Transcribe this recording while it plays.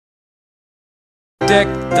Deck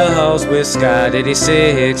the halls with Scott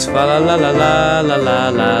 86. Fa la la la la la la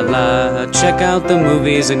la la. Check out the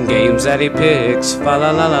movies and games that he picks. Fa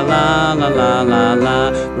la la la la la la la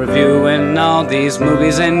la. Reviewing all these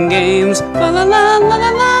movies and games. Fa la la la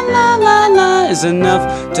la la la la la is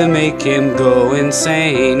enough to make him go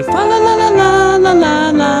insane. Fa la la la la la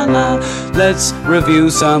la la la. Let's review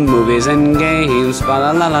some movies and games. Fa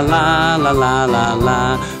la la la la la la la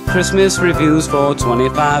la. Christmas reviews for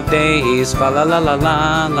 25 days. Fa la la la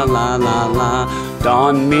la la la la la.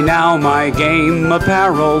 Don me now my game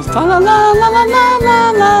apparel. Fa la la la la la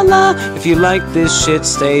la la la. If you like this shit,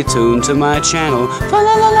 stay tuned to my channel. Fa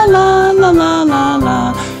la la la la la la la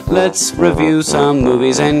la. Let's review some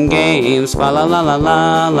movies and games. Fa la la la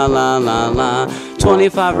la la la la la.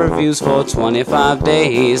 25 reviews for 25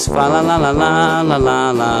 days. Fa la la la la la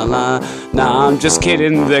la la la. Nah, I'm just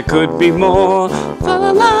kidding, there could be more. Fa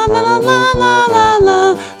la la la la la la la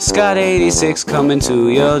la. Scott 86 coming to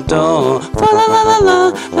your door. Fa la la la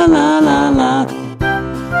la la la la la.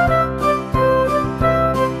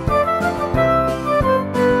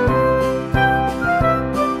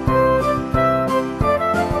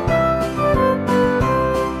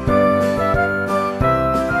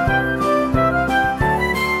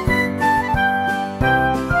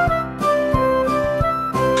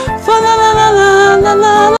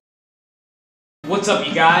 What's up,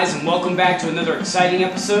 you guys, and welcome back to another exciting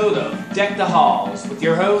episode of Deck the Halls with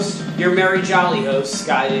your host, your merry jolly host,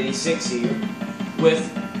 Sky86 here, with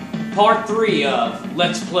part 3 of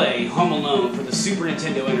Let's Play Home Alone for the Super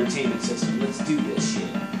Nintendo Entertainment System. Let's do this shit.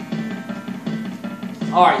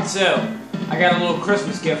 Alright, so, I got a little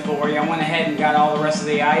Christmas gift for you. I went ahead and got all the rest of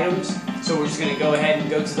the items, so we're just going to go ahead and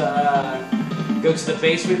go to the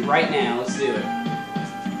basement right now. Let's do it.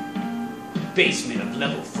 Basement of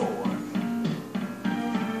level 4.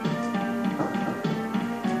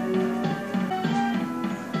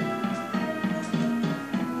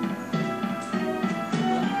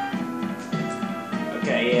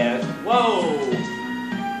 Okay, yeah. Whoa!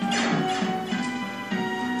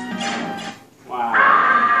 Wow.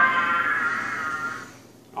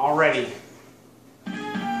 Already.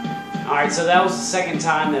 Alright, so that was the second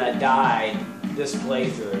time that I died this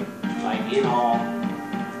playthrough. Like, in all.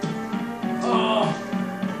 Oh.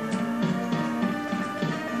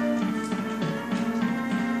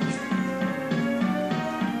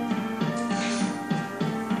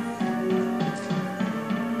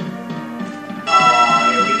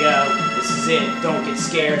 This is it. Don't get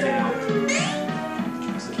scared now.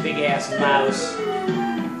 It's a big ass mouse.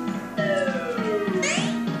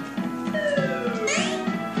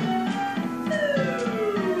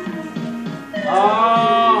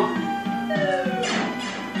 Oh!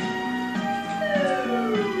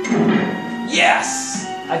 Yes!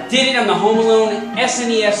 I did it. I'm the Home Alone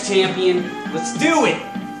SNES champion. Let's do it!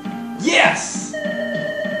 Yes!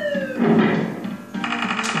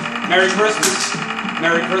 Merry Christmas.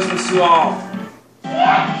 Merry Christmas to all.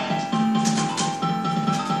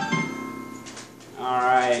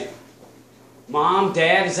 Alright. Mom,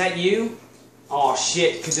 Dad, is that you? Oh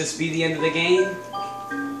shit, could this be the end of the game?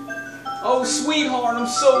 Oh sweetheart, I'm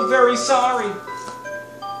so very sorry.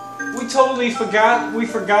 We totally forgot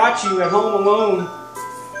you at home alone.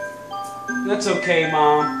 That's okay,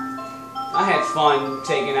 Mom. I had fun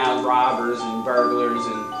taking out robbers and burglars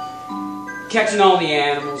and catching all the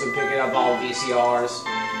animals and picking up all VCRs.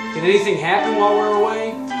 Did anything happen while we were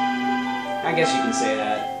away? I guess you can say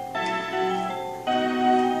that.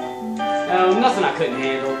 Nothing I couldn't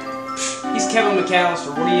handle. He's Kevin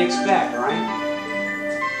McAllister. What do you expect, right?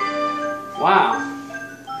 Wow.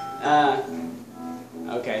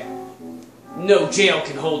 Okay. No jail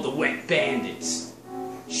can hold the wet bandits.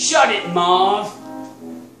 Shut it, Marv!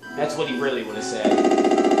 That's what he really would have said.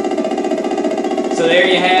 So there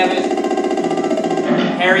you have it.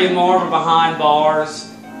 Harry and Marv are behind bars,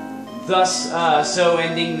 thus so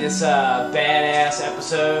ending this badass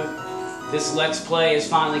episode. This Let's Play has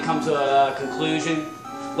finally come to a conclusion.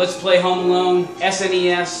 Let's Play Home Alone,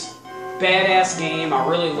 SNES, badass game, I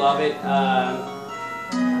really love it.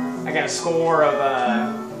 I got a score of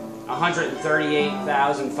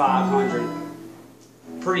 138,500.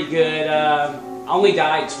 Pretty good. I only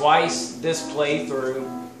died twice this playthrough,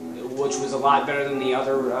 which was a lot better than the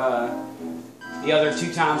other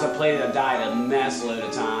 2 times I played it. I died a mess load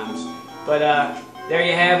of times. But there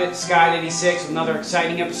you have it, Sky86, another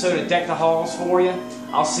exciting episode of Deck the Halls for you.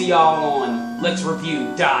 I'll see y'all on Let's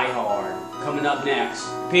Review Die Hard, coming up next.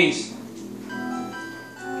 Peace.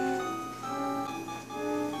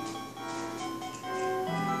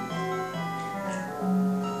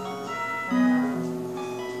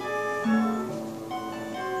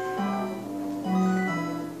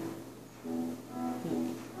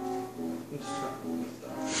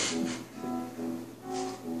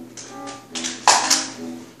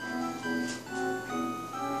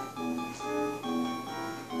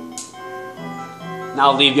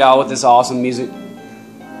 I'll leave y'all with this awesome music.